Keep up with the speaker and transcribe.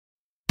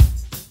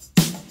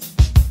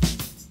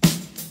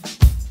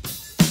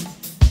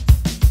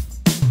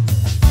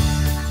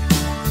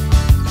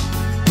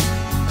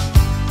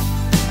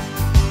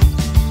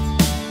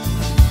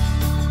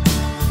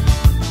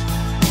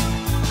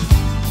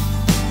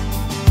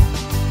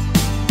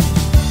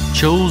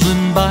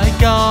chosen by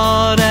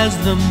God as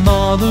the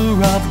mother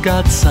of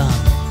God's Son.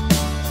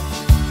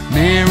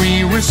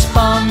 Mary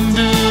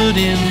responded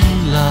in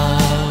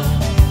love.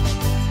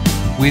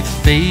 With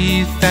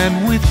faith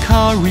and with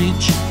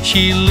courage,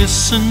 she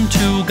listened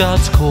to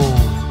God's call.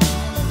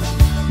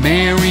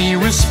 Mary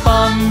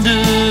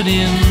responded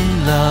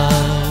in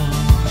love.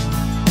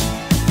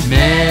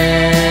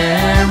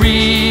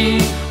 Mary,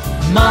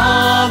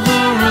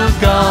 Mother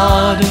of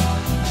God,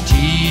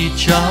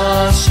 teach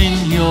us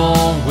in your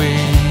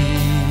ways.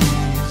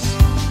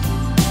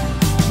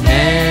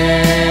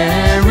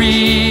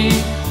 Mary,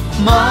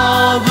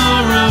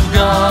 Mother of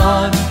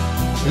God,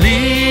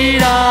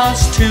 lead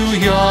us to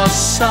your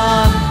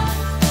Son.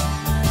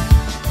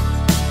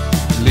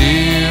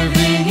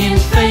 Living in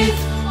faith,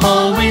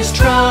 always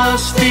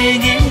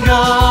trusting in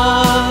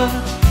God.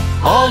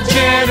 All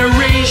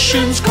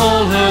generations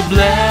call her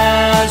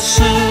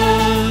blessed.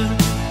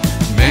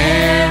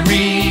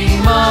 Mary,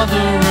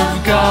 Mother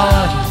of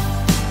God.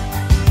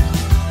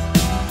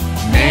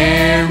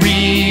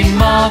 Mary,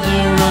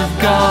 Mother of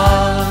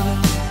God.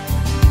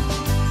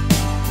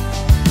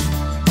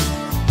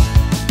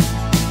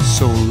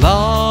 So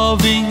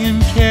loving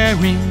and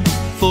caring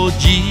for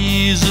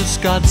Jesus,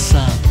 God's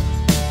Son.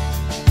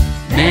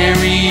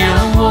 Mary,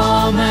 a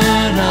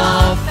woman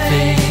of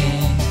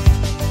faith,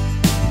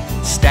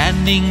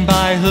 standing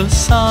by her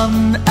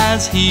Son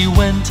as he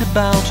went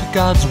about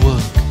God's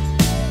work.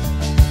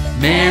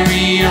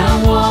 Mary,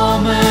 a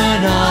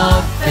woman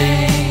of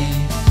faith.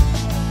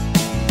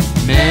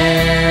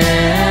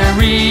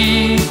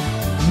 Mary,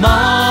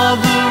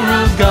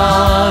 Mother of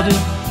God,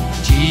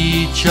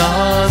 teach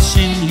us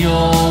in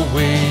your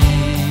ways.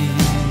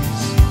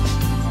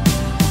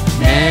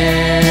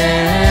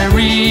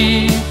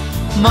 Mary,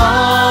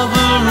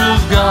 Mother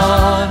of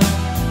God,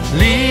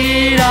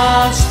 lead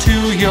us to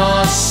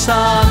your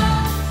Son.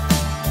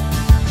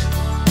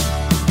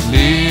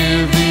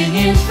 Living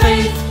in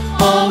faith,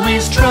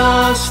 always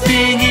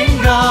trusting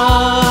in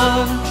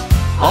God.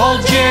 All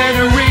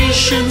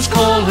generations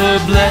call her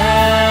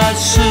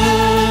blessed.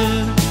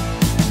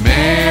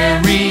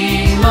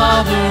 Mary,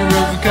 Mother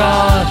of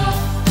God.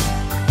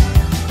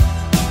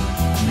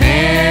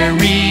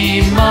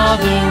 Mary,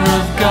 Mother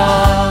of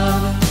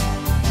God.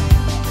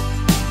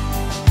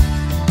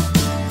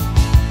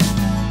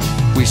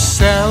 We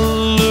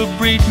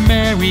celebrate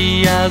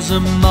Mary as a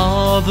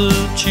mother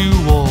to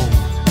all.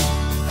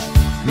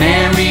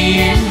 Mary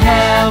in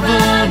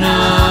heaven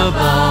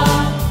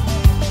above,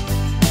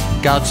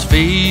 God's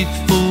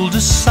faithful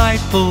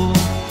disciple,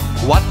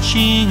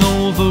 watching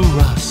over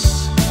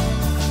us.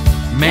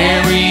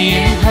 Mary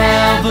in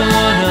heaven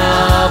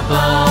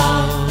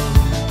above.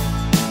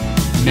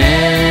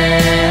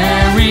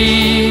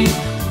 Mary,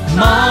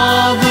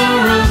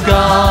 Mother of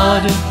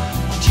God,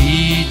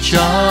 teach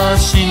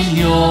us in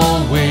your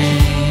ways.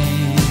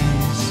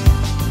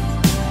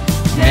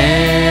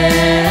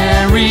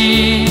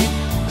 Mary,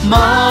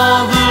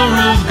 Mother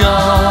of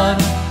God,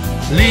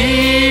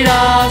 lead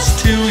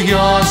us to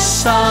your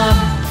Son.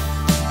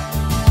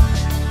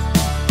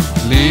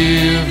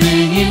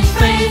 Living in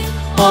faith,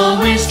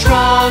 always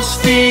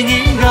trusting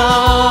in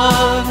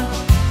God.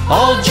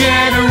 All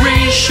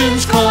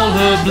generations call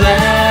her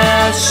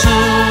blessed.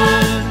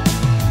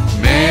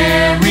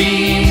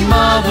 Mary,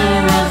 Mother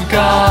of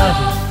God.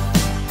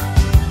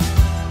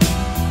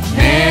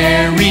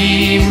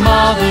 Mary,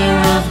 Mother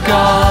of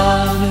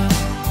God.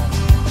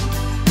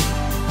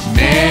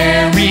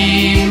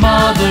 Mary,